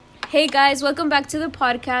Hey guys, welcome back to the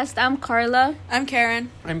podcast. I'm Carla. I'm Karen.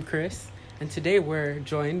 I'm Chris, and today we're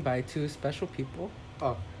joined by two special people.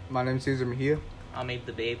 Oh, my name's Cesar Mejia. I'll make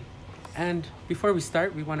the babe. And before we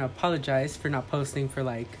start, we want to apologize for not posting for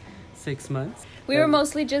like 6 months. We were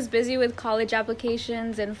mostly just busy with college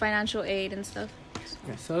applications and financial aid and stuff.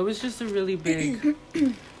 Yeah, so it was just a really big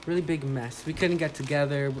mess. We couldn't get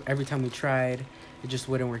together every time we tried. It just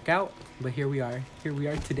wouldn't work out. But here we are. Here we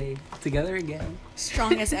are today, together again.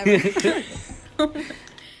 Strong as ever.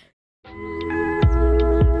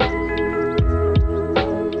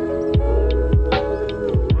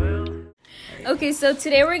 Okay, so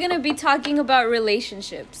today we're going to be talking about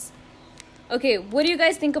relationships. Okay, what do you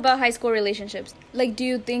guys think about high school relationships? Like, do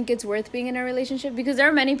you think it's worth being in a relationship? Because there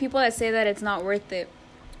are many people that say that it's not worth it.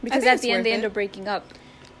 Because at the end, they end up breaking up.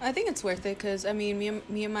 I think it's worth it because, I mean,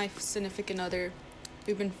 me and my significant other,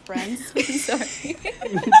 we've been friends. Sorry.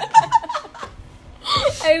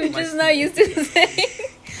 I'm just not used to saying.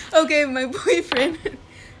 Okay, my boyfriend.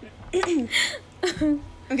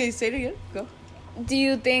 Okay, say it again. Go. Do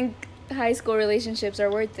you think high school relationships are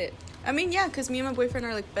worth it? I mean, yeah, because me and my boyfriend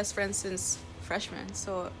are like best friends since freshman.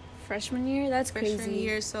 So Freshman year? That's crazy. freshman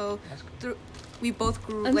year, so we both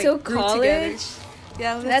grew Until grew college? together.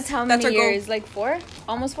 Yeah, That's how many our goal. years? Like 4?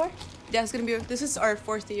 Almost 4? Yeah, it's gonna be. This is our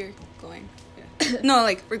 4th year going. Yeah. No,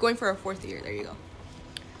 like we're going for our 4th year. There you go.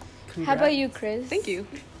 How about you, Chris? Thank you.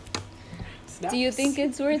 Do you think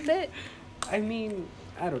it's worth it? I mean,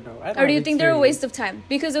 I don't know. Or do you think they're a waste of time?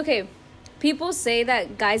 Because, okay, people say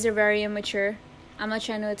that guys are very immature. I'm not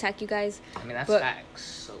trying to attack you guys. I mean, that's but,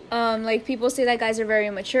 facts. So. Like, people say that guys are very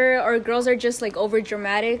immature or girls are just, like, over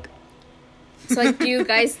dramatic. So, like, do you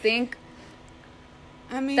guys think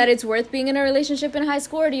that it's worth being in a relationship in high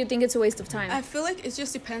school, or do you think it's a waste of time? I feel like it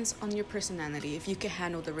just depends on your personality, if you can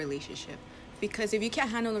handle the relationship. Because if you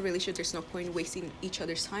can't handle the relationship, there's no point in wasting each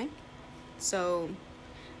other's time. So,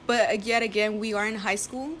 but yet again, we are in high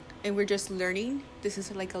school, and we're just learning. This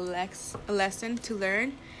is like a lesson to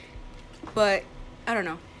learn. But, I don't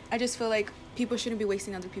know. I just feel like people shouldn't be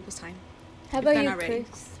wasting other people's time. How about you,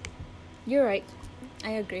 Chris? You're right.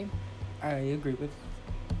 I agree. I agree with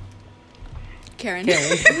Karen.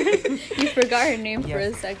 You forgot her name for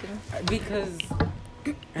a second. Because,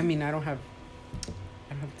 I mean, I don't have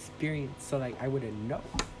experience, so like I wouldn't know.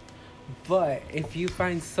 But if you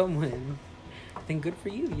find someone, then good for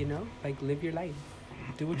you. You know, like live your life,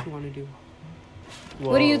 do what you want to do.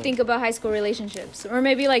 What do you think about high school relationships, or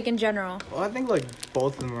maybe like in general? Well, I think like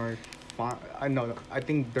both of them are fine. I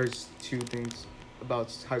think there's two things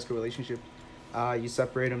about high school relationship. You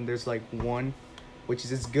separate them. There's like one, which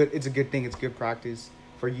is it's a good thing. It's good practice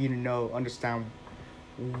for you to understand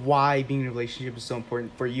why being in a relationship is so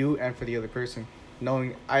important for you and for the other person.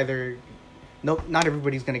 Knowing not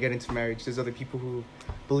everybody's gonna get into marriage. There's other people who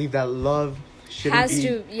believe that love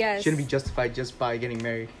shouldn't be justified just by getting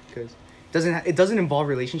married, because it doesn't involve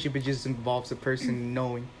relationship. It just involves a person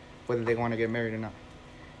knowing whether they want to get married or not.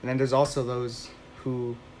 And then there's also those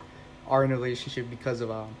who are in a relationship because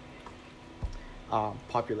of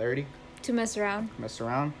popularity. To mess around.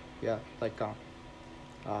 Yeah, like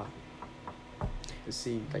let's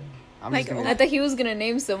see, like I thought he was gonna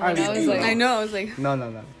name someone. I was like, I know. I was like,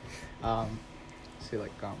 no. See,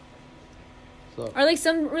 like so. Or like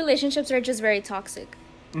some relationships are just very toxic.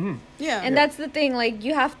 Mm-hmm. Yeah. And that's the thing. Like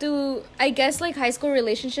you have to. I guess like high school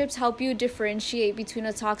relationships help you differentiate between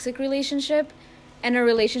a toxic relationship and a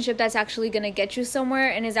relationship that's actually gonna get you somewhere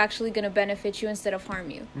and is actually gonna benefit you instead of harm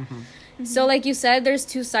you. Mm-hmm. Mm-hmm. So like you said, there's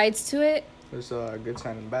two sides to it. There's a good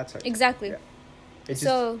side and a bad side. Exactly. Yeah.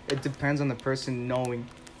 It depends on the person knowing,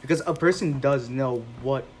 because a person does know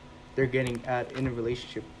what they're getting at in a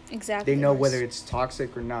relationship. Exactly. They know whether it's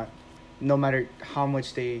toxic or not, no matter how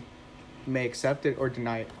much they may accept it or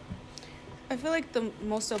deny it. I feel like the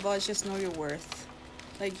most of all is just know your worth.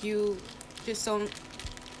 Like you just don't.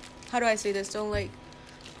 How do I say this? Don't like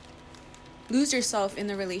lose yourself in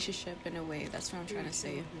the relationship in a way. That's what I'm trying to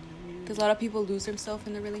say. Because a lot of people lose themselves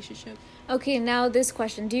in the relationship. Okay, now this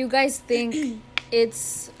question. Do you guys think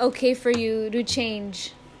it's okay for you to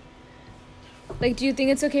change? Like, do you think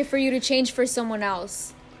it's okay for you to change for someone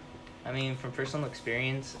else? I mean, from personal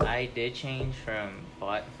experience, I did change from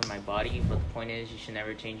my body, but the point is you should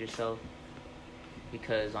never change yourself,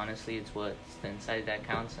 because honestly it's what's inside that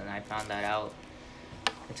counts, and I found that out.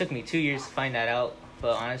 It took me 2 years to find that out,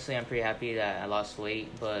 but honestly I'm pretty happy that I lost weight.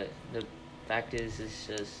 But the fact is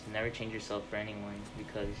just never change yourself for anyone,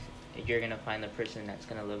 because you're going to find the person that's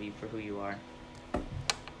going to love you for who you are.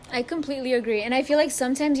 I completely agree. And I feel like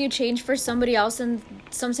sometimes you change for somebody else and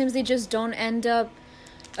sometimes they just don't end up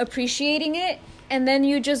appreciating it. and then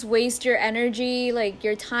you just waste your energy, like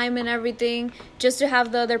your time and everything, just to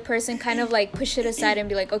have the other person kind of like push it aside and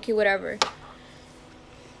be like, okay, whatever.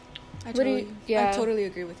 I What do you- yeah. I totally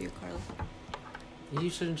agree with you, Carla. You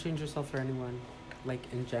shouldn't change yourself for anyone, like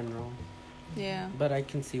in general. Yeah. But I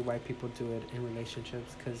can see why people do it in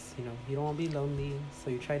relationships, because you know you don't want to be lonely, so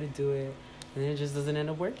you try to do it, and it just doesn't end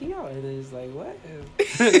up working out, and then it's like, what?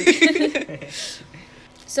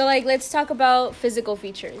 So like, let's talk about physical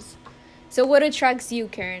features. So what attracts you,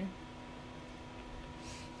 Karen?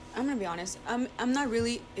 I'm gonna be honest. I'm not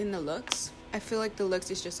really in the looks. I feel like the looks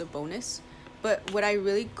is just a bonus. But what I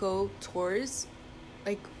really go towards,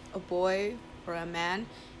 like a boy or a man,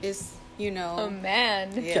 is, you know. Oh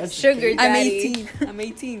man, Yes. sugar I'm daddy. 18. I'm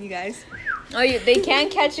 18, you guys. Oh, they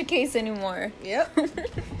can't catch a case anymore. Yep.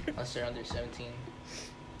 Unless they're under 17.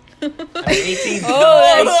 I mean, 18.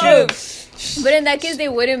 Oh, that's true. But in that case, they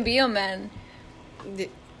wouldn't be a man.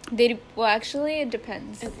 Well, actually, it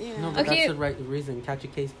depends. Yeah. No, but Okay. that's the right reason. Catch a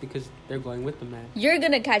case because they're going with the man. You're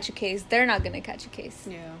gonna catch a case. They're not gonna catch a case.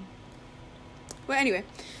 Yeah. Well, anyway,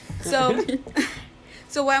 so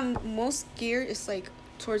so what I'm most geared is like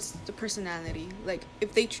towards the personality. Like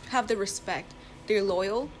if they have the respect, they're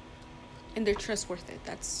loyal, and they're trustworthy.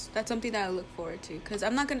 That's something that I look forward to. Cause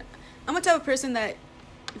I'm a type of person that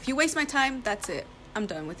if you waste my time, that's it. I'm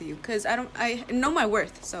done with you. Cause I know my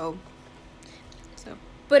worth. So.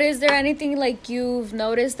 But is there anything like you've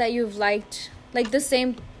noticed that you've liked, like the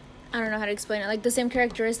same, I don't know how to explain it, like the same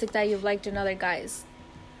characteristic that you've liked in other guys?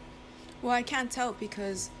 Well, I can't tell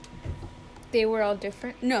because They were all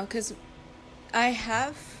different. no, because I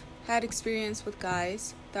have had experience with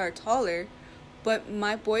guys that are taller, but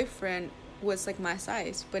my boyfriend was like my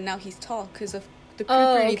size, but now he's tall because of the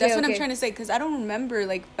Oh, puberty. okay, That's what I'm okay. trying to say, because I don't remember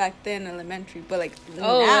like back then elementary, but like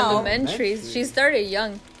Oh, now. elementary. She started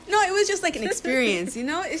young. No, it was just like an experience, you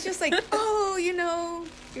know? It's just like, oh, you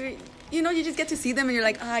just get to see them and you're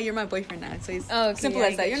like, you're my boyfriend now. So it's Oh, okay, simple yeah, I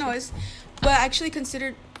as that, get you know? you. But I actually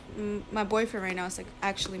considered my boyfriend right now is like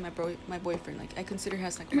actually my boyfriend. Like I consider him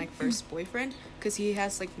as like my first boyfriend because he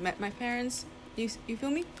has like met my parents. You feel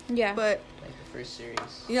me? Yeah. But Like the first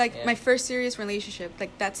series. yeah. My first serious relationship,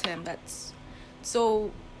 like that's him. That's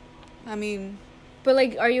so. I mean, But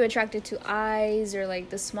like, are you attracted to eyes or like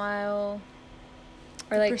the smile?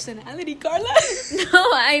 Or like, personality, Carla. no,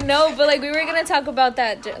 I know, but like we were gonna talk about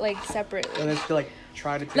that like separately. And then to like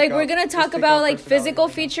try to take Like we're out- gonna just talk take about out like personality physical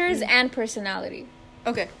right now. features and personality.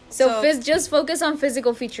 Okay, So just focus on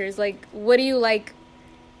physical features. Like, what do you like?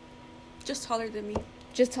 just taller than me.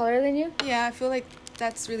 Just taller than you? Yeah, I feel like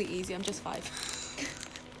that's really easy. I'm just 5.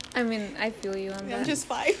 I mean, I feel you on Yeah, I'm that. just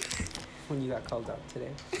 5. When you got called out today.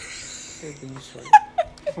 They're being short.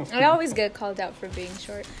 I always get called out for being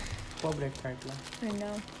short. Pobre Carla. I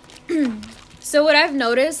know. So what I've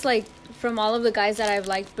noticed, like, from all of the guys that I've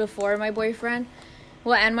liked before my boyfriend,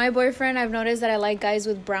 and my boyfriend, I've noticed that I like guys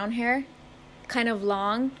with brown hair, kind of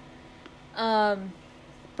long,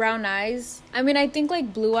 brown eyes. I mean, I think,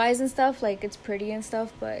 like, blue eyes and stuff, like, it's pretty and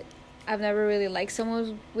stuff, but I've never really liked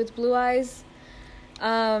someone with blue eyes.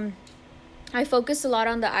 I focus a lot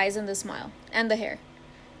on the eyes and the smile and the hair.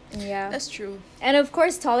 Yeah. That's true. And of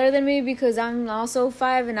course taller than me because I'm also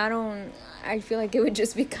 5 and I feel like it would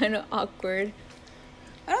just be kind of awkward.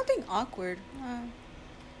 I don't think awkward.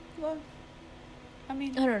 Well, I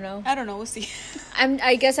mean, I don't know. I don't know. We'll see.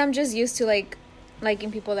 I guess I'm just used to like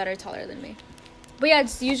liking people that are taller than me. But yeah,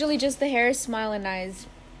 it's usually just the hair, smile, and eyes.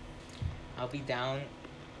 I'll be down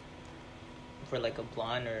for like a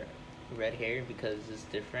blonde or red hair because it's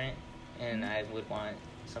different, and I would want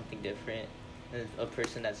something different, a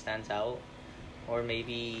person that stands out, or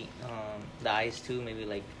maybe the eyes too, maybe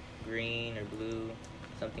like green or blue,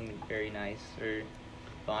 something very nice. Or,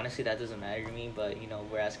 but honestly, that doesn't matter to me. But you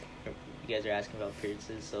guys are asking about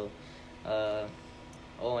appearances, so.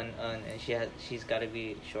 And she's got to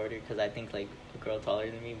be shorter because I think like a girl taller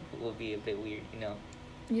than me will be a bit weird, you know.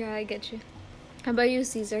 Yeah, I get you. How about you,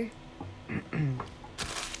 Caesar?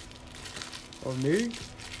 Well, me,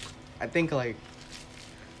 I think like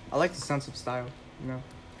I like the sense of style, you know,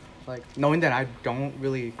 like knowing that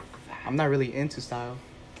I'm not really into style,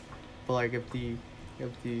 but like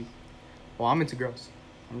well, I'm into girls.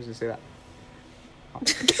 I'm just gonna say that.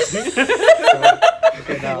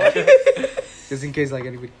 Okay, now, just in case like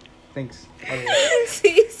anybody thinks otherwise.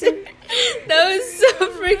 Caesar, that was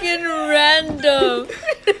so freaking random.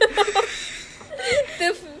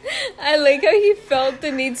 I like how he felt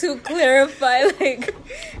the need to clarify, like.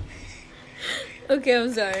 Okay,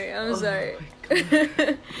 I'm sorry.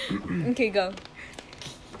 Okay, go.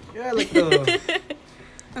 Yeah, I like the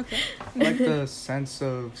Okay. I like the sense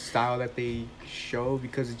of style that they show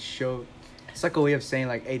because it's like a way of saying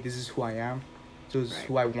like, hey, this is who I am. This is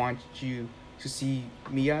who I want you to see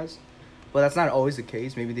me as. But that's not always the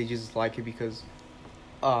case. Maybe they just like it because,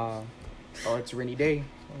 oh, it's a rainy day.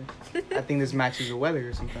 I think this matches the weather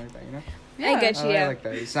or something like that, you know? I get you. I like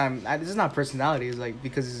that. It's not. This is not personality. It's like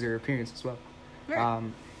because it's their appearance as well. Right.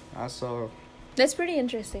 Also, That's pretty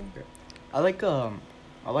interesting. I like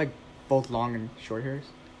both long and short hairs.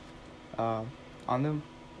 On them,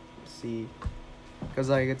 see, cause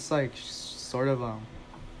like it's like sort of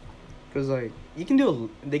cause like they can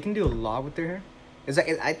do a lot with their hair. It's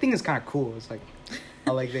like I think it's kind of cool. It's like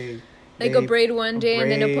I like they Like a braid one day and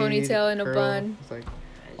then a braid, ponytail and a curl. bun. It's like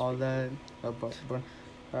all that. Bun.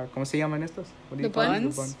 ¿Cómo se llaman estos? What do The you call them?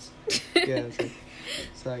 buns? The buns. Yeah,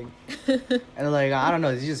 it's like, and like I don't know.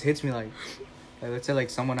 It just hits me like let's say like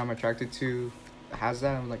someone I'm attracted to has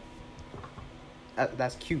that. I'm like,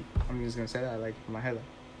 that's cute. I'm just gonna say that like in my head. Like,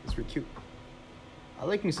 it's really cute. I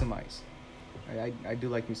like me some eyes. I do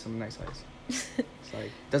like me some nice eyes. It's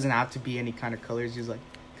like doesn't have to be any kind of colors. Just like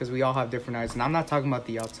because we all have different eyes, and I'm not talking about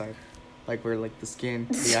the outside, like where like the skin,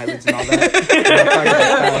 the eyelids, and all that.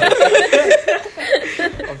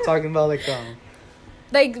 I'm talking about like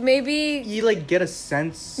Like maybe. you like get a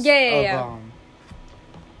sense. Yeah.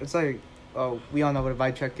 It's like we all know what a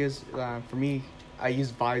vibe check is. For me, I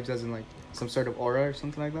use vibes as in like some sort of aura or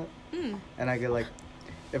something like that, and I get like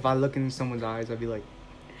if I look in someone's eyes, I'd be like,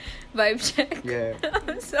 Vibe check. yeah.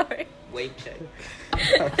 I'm sorry. Wave check.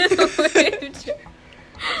 Vibe check.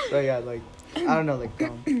 So yeah, like I don't know, like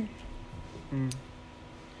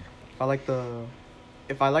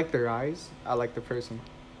if I like their eyes, I like the person,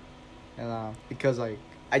 and because like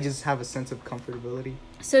I just have a sense of comfortability.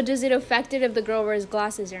 So does it affect it if the girl wears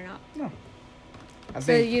glasses or not? No, I So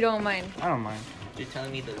think you don't mind? I don't mind. You're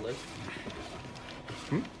telling me the look?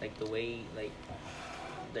 Like the way, like,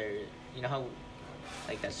 they're, you know how,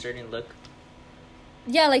 like that certain look?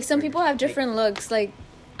 Yeah, like some people have different looks. Like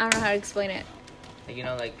I don't know how to explain it. Like, you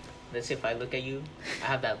know, like, let's say if I look at you, I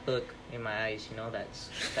have that look in my eyes, you know, that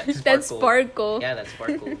sparkle. That sparkle. Yeah, that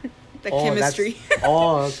sparkle. The Oh, chemistry.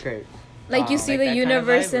 Okay. Like you see like the that kind of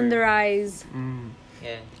universe vibe, in or- their eyes.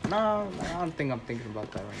 Yeah. No, I don't think I'm thinking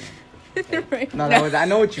about that right now. Right. No, I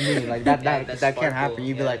know what you mean. Like that Yeah, that that can't happen. sparkle,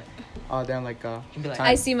 You'd be yeah. like, oh, then like You can be like, time-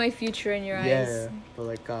 I see my future in your eyes. Yeah, but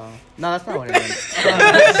like no, that's not what I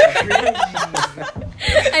meant.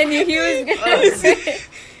 I knew he was gonna say it.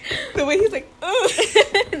 The way he's like,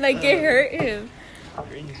 Like it hurt him.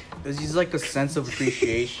 There's just like a sense of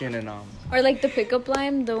appreciation and Or like the pickup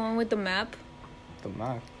line, the one with the map. the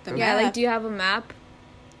map. The Yeah, like map. do you have a map?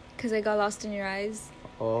 Because I got lost in your eyes.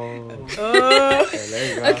 Oh. oh, Okay, there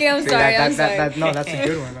you go. Okay, I'm See, sorry, That, I'm sorry. no, that's a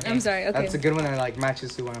good one. I'm sorry, okay. That's a good one that like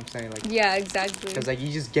matches to what I'm saying. Like, Yeah, exactly. because like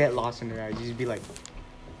you just get lost in their eyes. You just be like,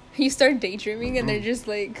 You start daydreaming and they're just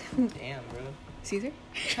like, damn, bro. Caesar,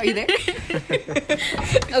 are you there?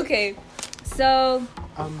 okay, so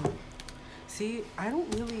See, I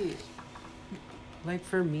don't really like.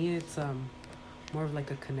 For me, it's more of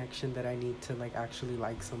like a connection that I need to like actually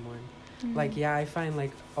like someone. Like, yeah, I find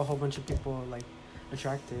like a whole bunch of people like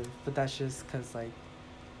attractive, but that's just because like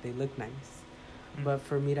they look nice. But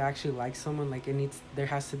for me to actually like someone, like there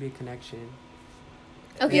has to be a connection.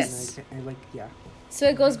 okay, Yes. And like yeah, so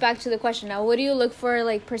it goes back to the question now. What do you look for,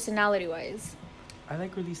 like personality wise? I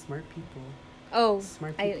like really smart people. Oh,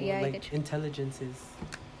 Smart I people. get Like you. intelligence is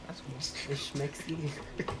schmexy.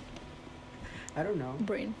 I don't know.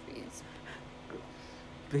 Brain freeze.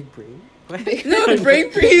 Big brain. What? No, brain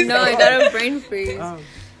freeze. No, I got a brain freeze.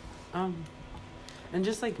 And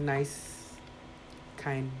just like nice,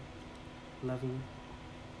 kind, loving.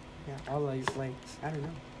 Yeah, always like I don't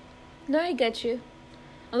know. No, I get you.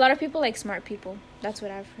 A lot of people like smart people. That's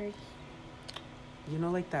what I've heard. You know,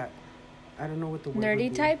 like that. I don't know what the word would Nerdy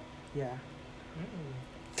be. type. Yeah,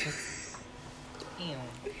 Damn.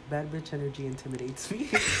 bad bitch energy intimidates me.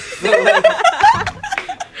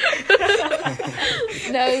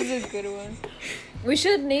 That was a good one. We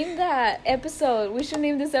should name that episode. We should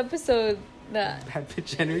name this episode that Bad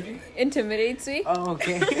bitch energy. intimidates me. Oh,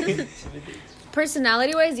 okay.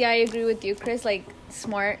 Personality wise, yeah, I agree with you, Chris. Like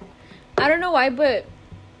smart. I don't know why, but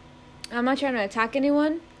I'm not trying to attack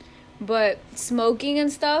anyone. But smoking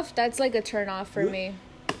and stuff, that's like a turn off for me.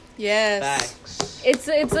 Yes. Facts. It's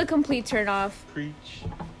a complete turn off. Preach.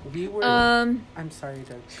 We were. Um, I'm sorry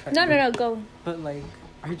to cut no, you, no, no, go. But like,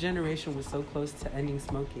 our generation was so close to ending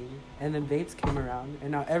smoking, and then vapes came around,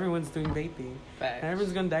 and now everyone's doing vaping, Facts. and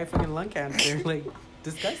everyone's gonna die from lung cancer. Like,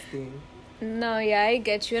 disgusting. No, yeah, I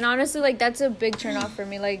get you. And honestly, like that's a big turn off for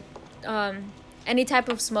me. Like, any type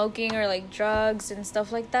of smoking or like drugs and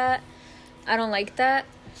stuff like that, I don't like that.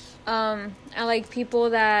 I like people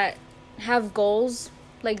that have goals,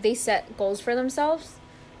 like they set goals for themselves.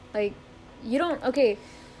 Like you don't okay.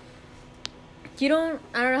 You don't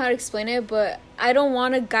I don't know how to explain it, but I don't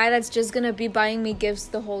want a guy that's just gonna be buying me gifts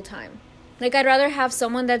the whole time. Like I'd rather have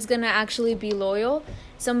someone that's gonna actually be loyal,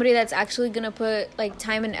 somebody that's actually gonna put like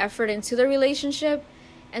time and effort into the relationship,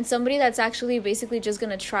 and somebody that's actually basically just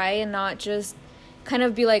gonna try and not just kind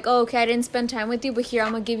of be like, oh, okay, I didn't spend time with you, but here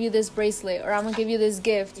I'm gonna give you this bracelet or I'm gonna give you this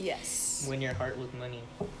gift. Yes. Win your heart with money.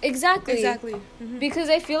 Exactly. Mm-hmm. Because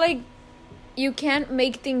I feel like you can't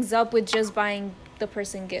make things up with just buying the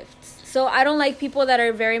person gifts. So I don't like people that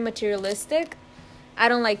are very materialistic. I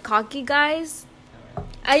don't like cocky guys.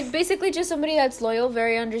 I basically just somebody that's loyal,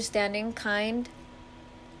 very understanding, kind.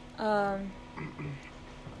 Yeah,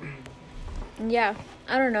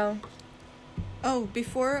 I don't know. Oh,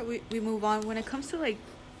 before we move on, when it comes to like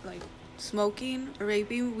smoking or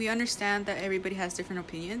vaping, we understand that everybody has different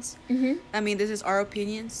opinions. Mm-hmm. I mean, this is our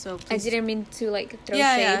opinion, so I please. didn't mean to like throw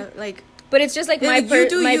Yeah, shade. yeah, like. But it's just like my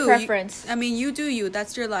You. preference. I mean, you do you.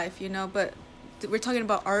 That's your life, you know. But we're talking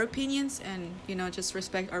about our opinions, and just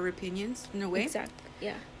respect our opinions in a way. Exactly.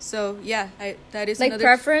 Yeah. So yeah, that is Like another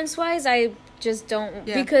preference wise, I just don't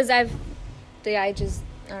because I don't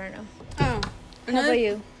know. Oh, How another about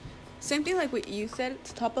you? same thing like what you said.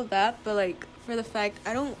 To top of that, but like for the fact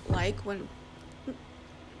I don't like when,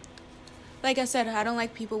 like I said, I don't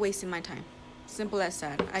like people wasting my time. Simple as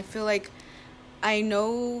that. I feel like I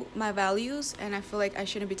know my values, and I feel like I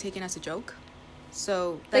shouldn't be taken as a joke.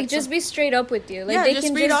 So Like just be straight up with you. Like yeah, they just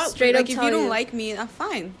can straight just up. straight Like up if tell you don't like me, I'm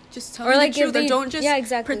fine. Just tell Or me like the if truth. Or they- don't just yeah,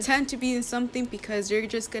 exactly. pretend to be in something because you're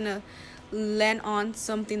just gonna land on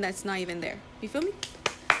something that's not even there. You feel me?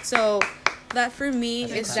 So that for me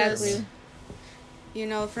is Exactly.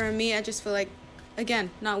 just, for me, I just feel like, again,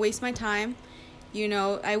 not waste my time.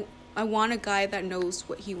 I want a guy that knows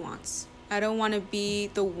what he wants. I don't want to be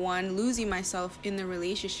the one losing myself in the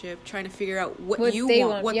relationship trying to figure out what you they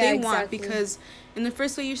want, what Yeah, they want, exactly. because in the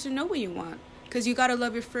first place you should know what you want, because you got to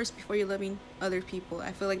love your first before you're loving other people.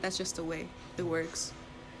 I feel like that's just the way it works.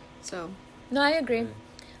 So No, I agree.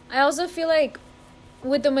 I also feel like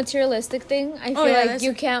with the materialistic thing, I feel yeah, like that's-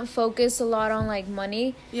 you can't focus a lot on like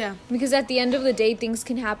money yeah, because at the end of the day things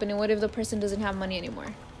can happen, and what if the person doesn't have money anymore?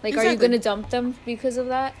 Like are you Exactly. going to dump them because of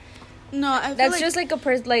that? no, I feel That's like just like a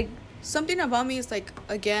person like something about me is like,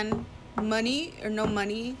 again, money or no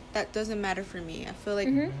money, that doesn't matter for me. I feel like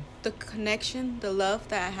Mhm. the connection, the love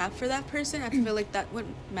that I have for that person, I feel like that what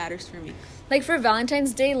matters for me. like for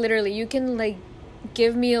Valentine's Day, literally you can like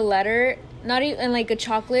give me a letter, not even and like a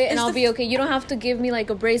chocolate, and It's I'll the be okay. You don't have to give me like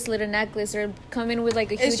a bracelet, a necklace, or come in with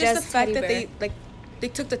like a huge It's just ass the fact teddy that bear. they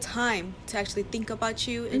took the time to actually think about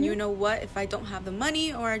you, and you know what, if I don't have the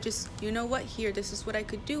money, or I just, you know what, here, this is what I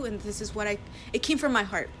could do, and this is what it came from my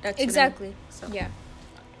heart. That's what I mean. Exactly. So. Yeah.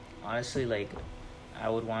 Honestly, like, I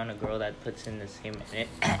would want a girl that puts in the same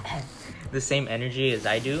the same energy as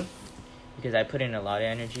I do, because I put in a lot of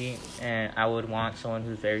energy, and I would want someone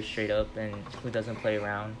who's very straight up and who doesn't play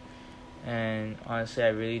around. And honestly, I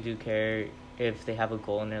really do care if they have a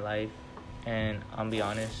goal in their life. And I'll be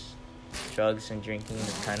honest, drugs and drinking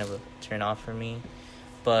is kind of a turn off for me.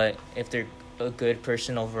 But if they're a good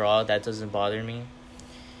person overall, that doesn't bother me.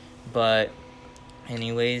 But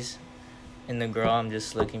anyways, in the girl, I'm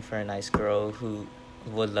just looking for a nice girl who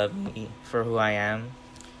would love me for who I am.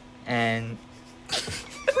 And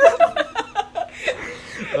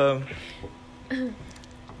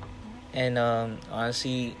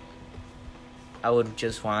honestly, I would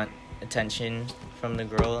just want attention from the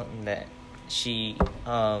girl, and that she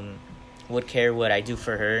would care what I do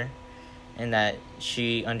for her, and that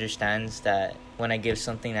she understands that when I give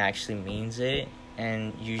something that actually means it.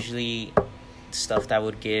 And usually stuff that I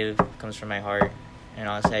would give comes from my heart, and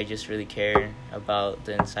honestly I just really care about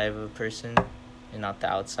the inside of a person and not the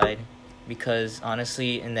outside, because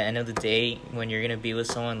honestly in the end of the day, when you're gonna be with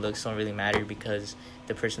someone, looks don't really matter, because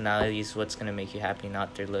the personality is what's gonna make you happy,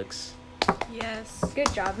 not their looks. Yes.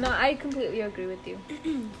 Good job. No, I completely agree with you.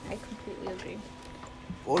 I completely agree.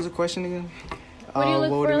 What was the question again? What do you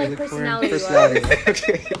look what for, we like, look for in personality-wise? personality.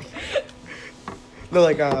 Okay. No,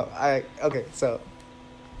 like okay, so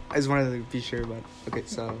I just wanted to be sure about. Okay,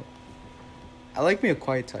 so I like me a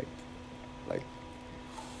quiet type. Like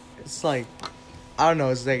it's like I don't know.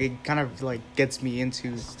 It's like it kind of like gets me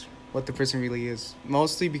into what the person really is.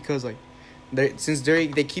 Mostly because like they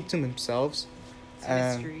keep to themselves. It's a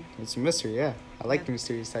mystery. It's a mystery, yeah. I like Yeah. the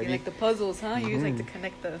mysterious type. You like the puzzles, huh? You just like to Mhm.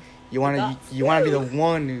 connect the You want to dots. you want to be the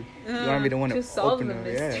one who you want to be the one To to solve open the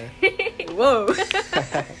it. mystery. Yeah. Whoa.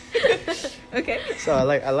 Okay. So I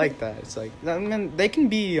like that. It's like I mean they can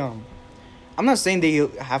be I'm not saying they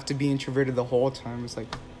have to be introverted the whole time. It's like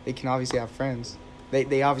they can obviously have friends.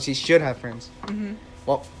 They obviously should have friends. Mm-hmm.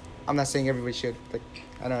 Well, I'm not saying everybody should. Like,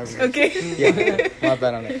 I know everybody. Okay. Yeah, my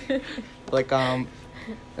bad on it. Like,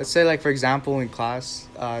 let's say, like, for example, in class,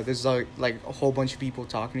 there's like a whole bunch of people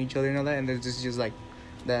talking to each other and all that, and there's just like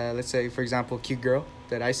let's say, for example, a cute girl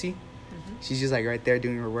that I see. She's just like right there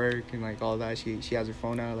doing her work and like all that. She has her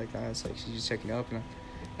phone out like that. It's like she's just checking up, and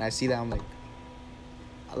I see that. I'm like,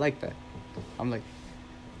 I like that. I'm like,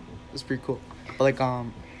 that's pretty cool. But like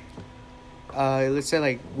let's say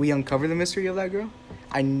like we uncover the mystery of that girl.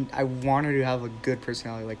 I want her to have a good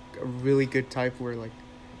personality, like a really good type where like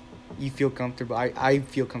you feel comfortable. I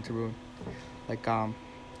feel comfortable. Like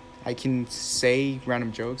I can say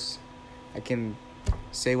random jokes. I can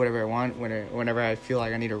say whatever I want whenever I feel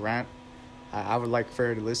like I need a rant. I would like for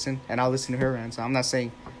her to listen, and I'll listen to her rant. So I'm not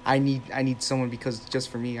saying I need someone because just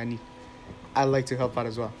for me. I like to help out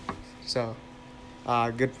as well. So,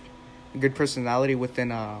 good personality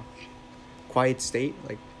within a quiet state,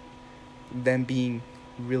 like them being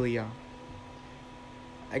really,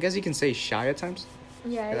 I guess you can say shy at times.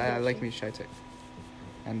 Yeah, I like me shy type,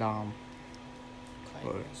 and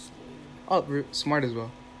smart as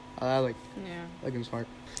well. I like him smart.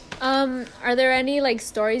 Are there any like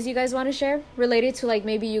stories you guys want to share related to like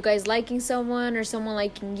maybe you guys liking someone or someone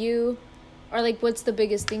liking you, or like what's the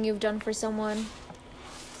biggest thing you've done for someone?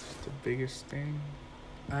 The biggest thing.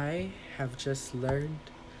 I have just learned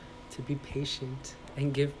to be patient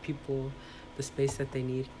and give people the space that they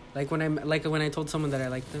need. Like when I told someone that I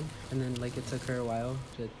liked them, and then like it took her a while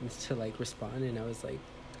to like respond, and I was like,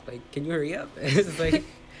 can you hurry up? It's like,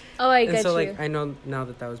 Oh, I and get so you. like I know now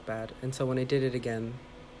that was bad, and so when I did it again,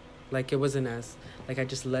 like it wasn't as like I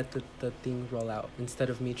just let the thing roll out instead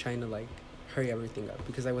of me trying to like hurry everything up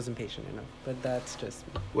because I wasn't patient enough. But that's just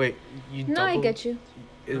me. Wait, you? No, I get you.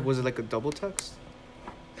 Was it like a double text?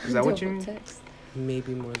 Is that what you mean? Text.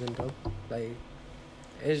 Maybe more than dope. Like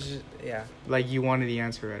it's just, yeah. Like you wanted the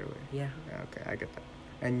answer right away. Yeah. Yeah, okay, I get that.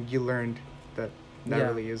 And you learned that Yeah.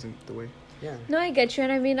 really isn't the way. Yeah. No, I get you,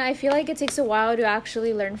 and I mean, I feel like it takes a while to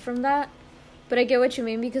actually learn from that, but I get what you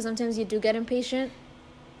mean because sometimes you do get impatient,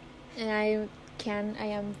 and I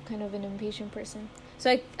am kind of an impatient person,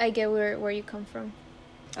 so I get where you come from.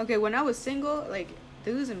 Okay, when I was single, like,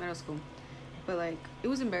 this was in middle school, but, like, it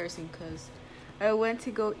was embarrassing because I went to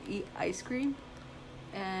go eat ice cream,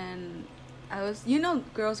 and I was,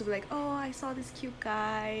 girls would be like, oh, I saw this cute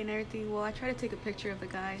guy and everything. Well, I tried to take a picture of the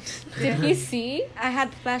guy. Did he see? I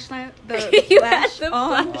had the flashlight, You flash had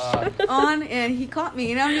the on, and he caught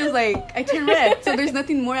me, and I'm just like, I turned red, so there's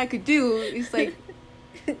nothing more I could do. He's like,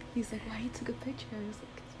 why you took a picture? I was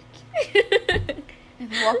like, 'cause you're cute.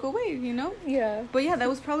 And I walk away, Yeah. But yeah, that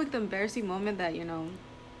was probably the embarrassing moment that,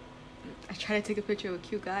 I tried to take a picture of a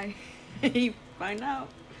cute guy. He find out.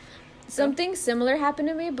 Something similar happened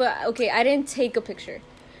to me, but okay, I didn't take a picture.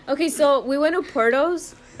 Okay, so we went to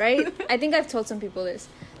Porto's, right? I think I've told some people this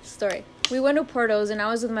story. We went to Porto's and I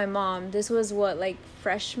was with my mom. This was like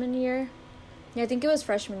freshman year? Yeah, I think it was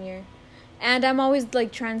freshman year. And I'm always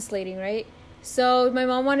like translating, right? So my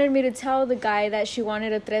mom wanted me to tell the guy that she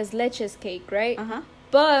wanted a tres leches cake, right? Uh-huh.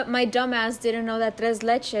 But my dumbass didn't know that tres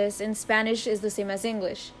leches in Spanish is the same as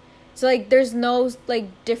English. So, like, there's no, like,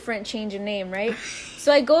 different change in name, right?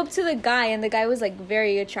 So I go up to the guy, and the guy was, like,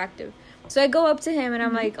 very attractive. So I go up to him, and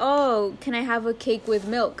I'm like, oh, can I have a cake with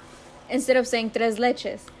milk? Instead of saying tres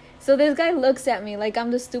leches. So this guy looks at me like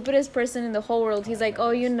I'm the stupidest person in the whole world. He's like,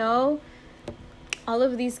 oh, all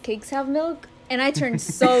of these cakes have milk? And I turned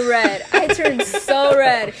so red.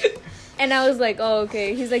 And I was like, oh,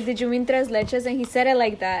 okay. He's like, did you mean tres leches? And he said it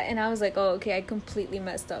like that. And I was like, oh, okay, I completely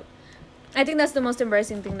messed up. I think that's the most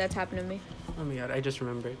embarrassing thing that's happened to me. Oh my god, I just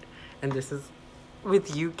remembered. And this is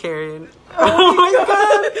with you, Karen. Oh my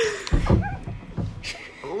god!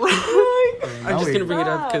 I'm just gonna bring it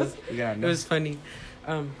up because it was funny.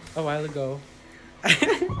 A while ago,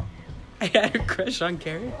 I had a crush on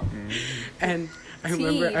Karen. And I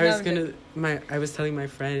remember I was telling my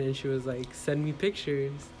friend, and she was like, send me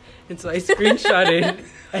pictures. And so I screenshotted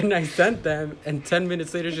and I sent them, and 10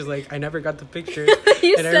 minutes later she's like, I never got the picture.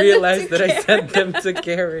 And I realized that I sent them to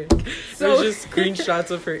Karen. So it was just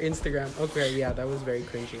screenshots of her Instagram. Okay, yeah, that was very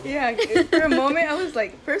cringy. Yeah, for a moment I was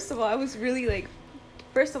like, first of all, I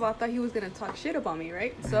thought he was gonna talk shit about me,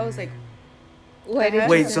 right? So I was like,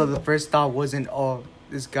 wait, so the first thought wasn't, oh,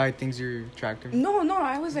 this guy thinks you're attractive? No,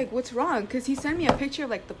 I was like, what's wrong? Because he sent me a picture of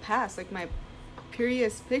like the past, like my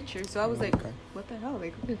previous picture. So I was like, what the hell?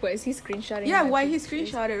 Like, why is he screenshotting? Yeah, why he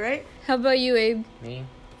screenshotted, right? How about you, Abe? Me?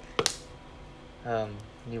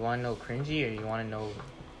 You want to know cringy, or you want to know?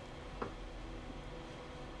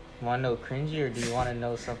 You want to know cringy, or do you want to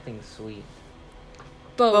know something sweet?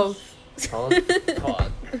 Both. Both.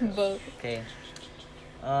 Fuck. Both. Okay.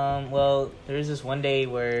 Well, there was this one day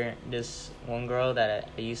where this one girl that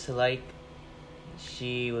I used to like,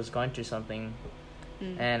 she was going through something,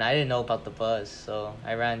 and I didn't know about the bus, so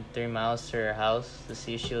I ran 3 miles to her house to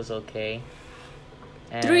see if she was okay.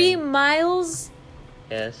 And 3 miles?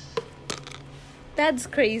 Yes, That's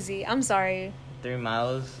crazy. I'm sorry. 3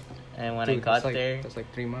 miles, and when I Dude, got that's there, that's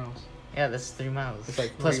like 3 miles. yeah, that's 3 miles. It's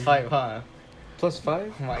like plus 3 5, huh? Plus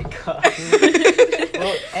 5? Oh my god.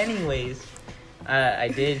 Well, anyways, I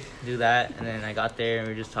did do that, and then I got there and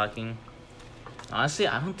we were just talking. Honestly,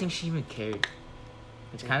 I don't think she even cared.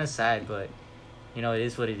 It's kind of sad, but you know, it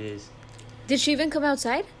is what it is. Did she even come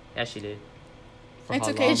outside? Yeah, she did. For It's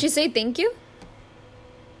how okay. long? Did she say thank you?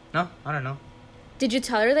 No, I don't know. Did you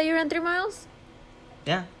tell her that you ran 3 miles?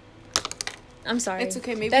 Yeah, I'm sorry. It's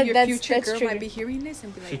okay. Maybe That- your that's- future that's girl true. might be hearing this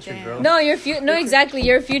and be like, Future damn. girl. No, no, exactly.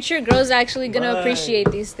 Your future girl's actually gonna Right.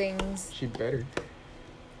 appreciate these things. She better.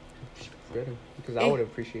 She better. Because I Eh. would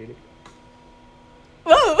appreciate it.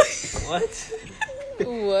 Whoa. what?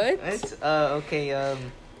 What? What? Okay.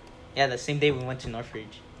 Yeah, the same day we went to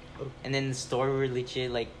Northridge, and in the store we were legit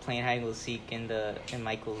like playing hide and seek in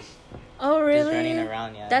Michael's, Oh, just really? running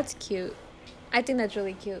around. Yeah. That's cute. I think that's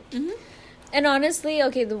really cute. Mhm. And honestly,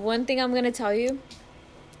 okay, the one thing I'm gonna tell you,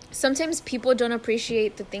 sometimes people don't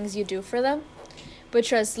appreciate the things you do for them, but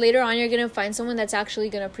trust, later on you're gonna find someone that's actually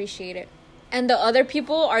gonna appreciate it, and the other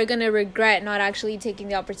people are gonna regret not actually taking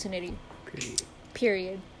the opportunity.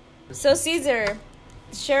 Period. So Caesar,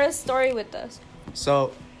 share a story with us.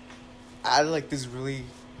 So, I had like this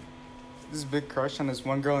big crush on this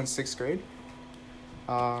one girl in 6th grade.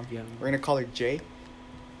 Yeah. We're gonna call her Jay.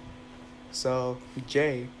 So,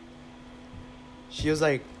 Jay, she was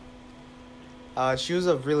like, she was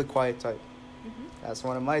a really quiet type. That's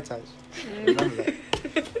one of my types. Remember that.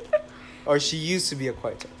 Or she used to be a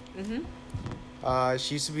quiet type.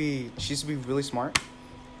 She used to be really smart,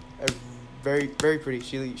 very very pretty.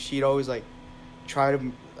 She'd always like try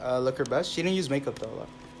to look her best. She didn't use makeup though, a lot.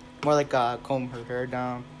 More like comb her hair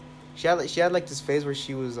down. She had like this phase where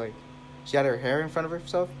she was like, she had her hair in front of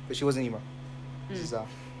herself, but she wasn't emo. This is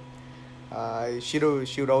she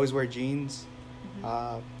would always wear jeans,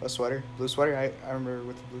 a sweater, blue sweater. I remember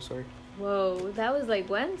with the blue sweater. Whoa, that was like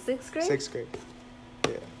when? 6th grade? 6th grade.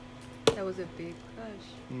 Yeah. That was a big crush.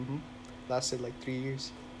 Lasted like 3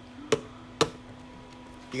 years.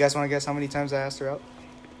 You guys want to guess how many times I asked her out?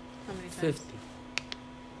 How many times? 50.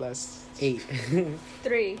 Last 8.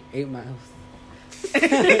 3. 8 miles.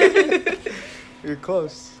 You're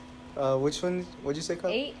close. Which one? What'd you say,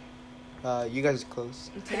 Kyle? 8. You guys are close.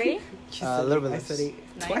 3. A little bit I less. said 8.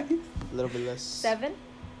 9? A little bit less. 7.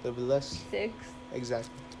 A little bit less. 6.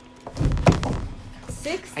 Exactly.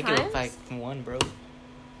 6 I times? give like 1, bro.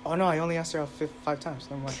 Oh no, I only asked her out 5 times.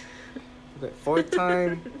 Never mind. Okay, 4th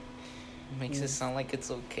time. Makes it sound like it's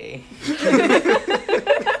okay.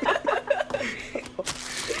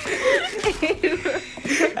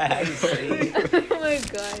 Oh my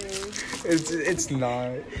god. It's not.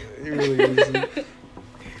 It really isn't.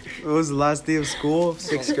 It was the last day of school,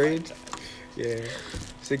 6th grade. Yeah,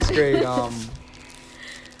 6th grade.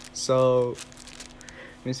 So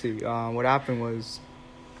let me see. What happened was,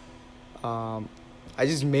 I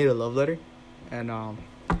just made a love letter, and I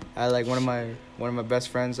had like one of my best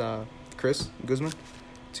friends, Chris Guzman,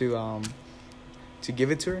 to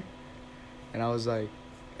give it to her, and I was like,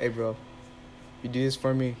 "Hey, bro, you do this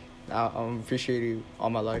for me. I'll appreciate you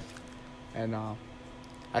all my life," and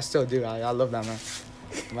I still do. I love that man,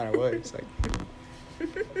 no matter what. It's like,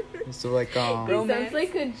 so like He sounds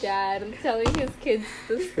like a dad telling his kids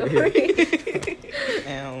the story.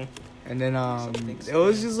 Damn. And then it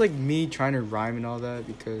was just like me trying to rhyme and all that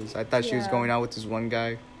because I thought she was Yeah. going out with this one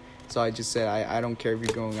guy. So I just said, I don't care if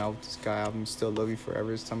you're going out with this guy. I'm still love you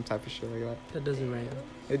forever. Some type of shit like that. That doesn't rhyme.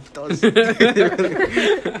 It does.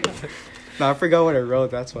 No, I forgot what I wrote.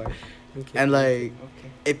 That's why. Okay. And like, Okay.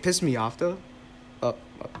 it pissed me off though. It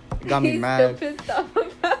got me He's mad. still pissed off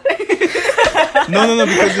about it. No,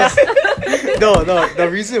 because it's, no. The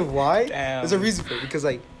reason why, Damn. there's a reason for it. Because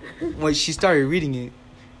like, when she started reading it,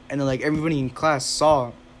 and then like everybody in class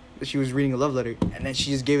saw that she was reading a love letter, and then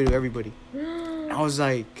she just gave it to everybody. And I was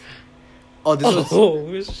like, oh, this was.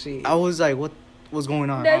 Oh, shit. I was like, what's going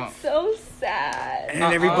on? That's so sad. And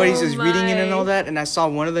then everybody's Oh just reading it and my. all that, and I saw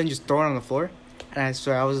one of them just throw it on the floor, and I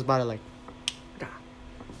swear I was about to like,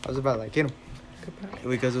 hit him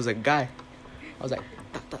because it was a guy. I was like,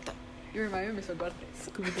 You remind me of Mr. Duarte.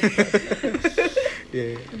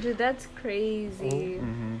 yeah. Dude, that's crazy.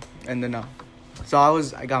 And then So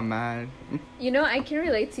I got mad. You know, I can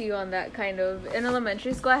relate to you on that kind of. In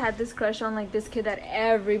elementary school, I had this crush on like this kid that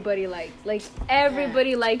everybody liked. Like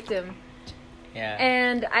everybody liked him. Yeah.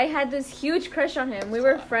 And I had this huge crush on him. We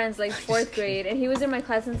were friends like 4th grade, and he was in my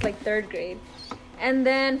class since like 3rd grade. And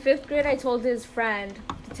then 5th grade, I told his friend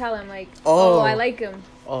to tell him like, oh, I like him.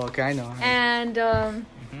 Oh, okay, I know. And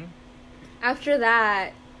after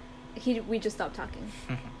that, we just stopped talking,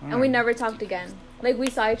 and we never talked again. Like we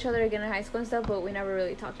saw each other again in high school and stuff, but we never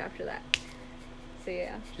really talked after that. So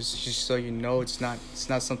yeah. Just so you know, it's not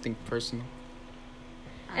something personal.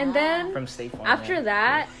 And then From State Farm. after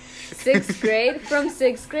that, 6th grade, from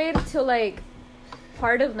 6th grade to like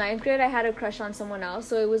part of 9th grade, I had a crush on someone else.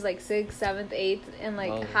 So it was like 6th, 7th, 8th, and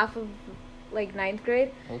like Whoa. half of like 9th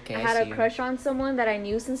grade. Okay, I had see. a crush on someone that I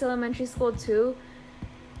knew since elementary school too.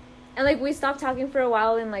 And like we stopped talking for a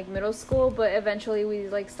while in like middle school, but eventually we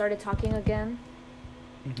like started talking again.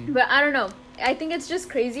 Mm-hmm. But I don't know. I think it's just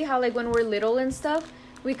crazy how like when we're little and stuff,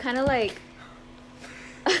 we kind of like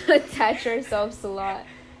attach ourselves a lot.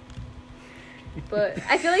 But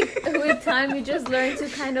I feel like with time you just learn to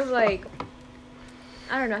kind of like,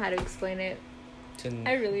 I don't know how to explain it.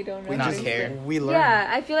 I really don't know. We how not to care. explain it. We learn. Yeah,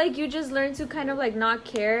 I feel like you just learn to kind of like not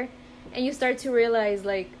care, and you start to realize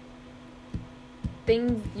like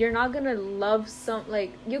things you're not gonna love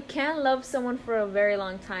like you can love someone for a very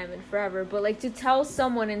long time and forever, but like to tell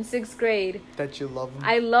someone in 6th grade That you love them.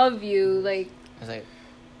 I love you, like, I was like,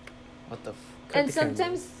 what the Cut and the camera.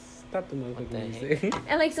 sometimes Stop the motherfucking the music.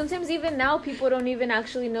 and like sometimes even now people don't even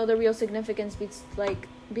actually know the real significance like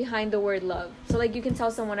behind the word love. So like you can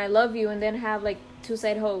tell someone I love you and then have like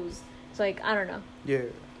 2-side hoes. It's like I don't know. Yeah.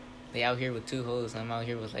 They out here with 2 hoes. I'm out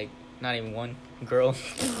here with like not even one girl.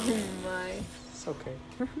 Oh my. It's okay.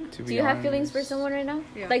 Do you have feelings for someone right now?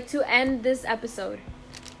 Yeah. Like to end this episode.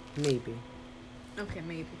 Maybe. Okay,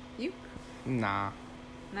 maybe. You? Nah.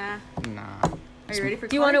 Nah. Are you ready for college?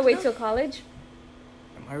 Do you want to wait though? till college?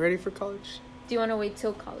 Am I ready for college? Do you want to wait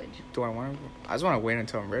till college? Do I want to? I just want to wait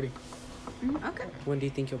until I'm ready. Okay. When do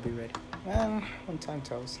you think you'll be ready? When time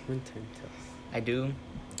tells. When time tells. I do,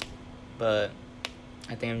 but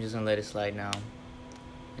I think I'm just gonna let it slide now,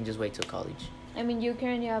 and just wait till college. I mean, you,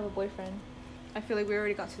 Karen, you have a boyfriend. I feel like we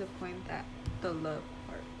already got to the point that the love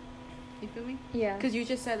part. You feel me? Yeah. Because you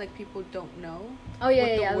just said like people don't know. Oh yeah, with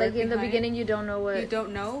yeah, the yeah. word Like in the behind- beginning, you don't know what. You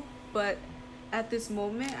don't know, but at this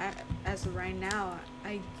moment, as of right now,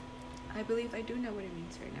 I believe I do know what it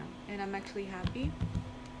means right now, and I'm actually happy.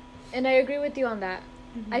 And I agree with you on that.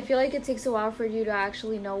 I feel like it takes a while for you to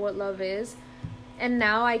actually know what love is, and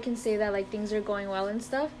now I can say that like things are going well and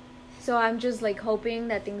stuff. So I'm just like hoping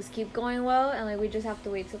that things keep going well, and like we just have to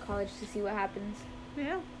wait till college to see what happens.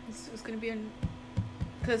 Yeah, it's gonna be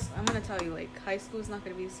because I'm gonna tell you, like, high school is not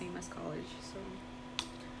gonna be the same as college, so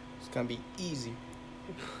It's gonna be easy.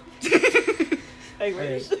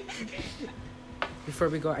 Hey. Before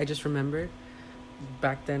we go, I just remembered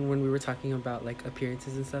back then when we were talking about like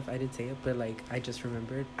appearances and stuff. I didn't say it, but like I just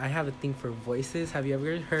remembered I have a thing for voices. Have you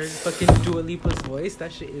ever heard fucking Dua Lipa's voice?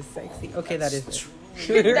 That shit is sexy. Okay, that is true. That's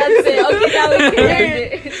it. Okay, now we can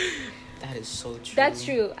end it. That is so true. That's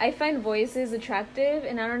true. I find voices attractive,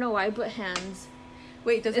 and I don't know why, but hands.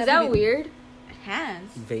 wait, does Is it that have to be weird?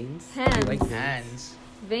 hands? veins. Hands. You like Hands.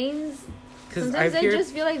 Veins. Because Sometimes I I hear.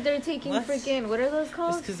 just feel like they're taking What? freaking. What are those It's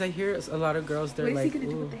called? because I hear a lot of girls. They're What is like, he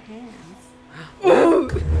gonna do ooh. with the hands?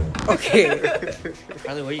 Okay.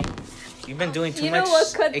 Carly, what you've been doing too You know much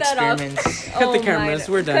what? Cut that off. experiments. Cut the cameras.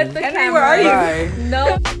 We're done. Cut the Henry, where are cameras. you? Bye.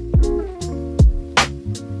 No.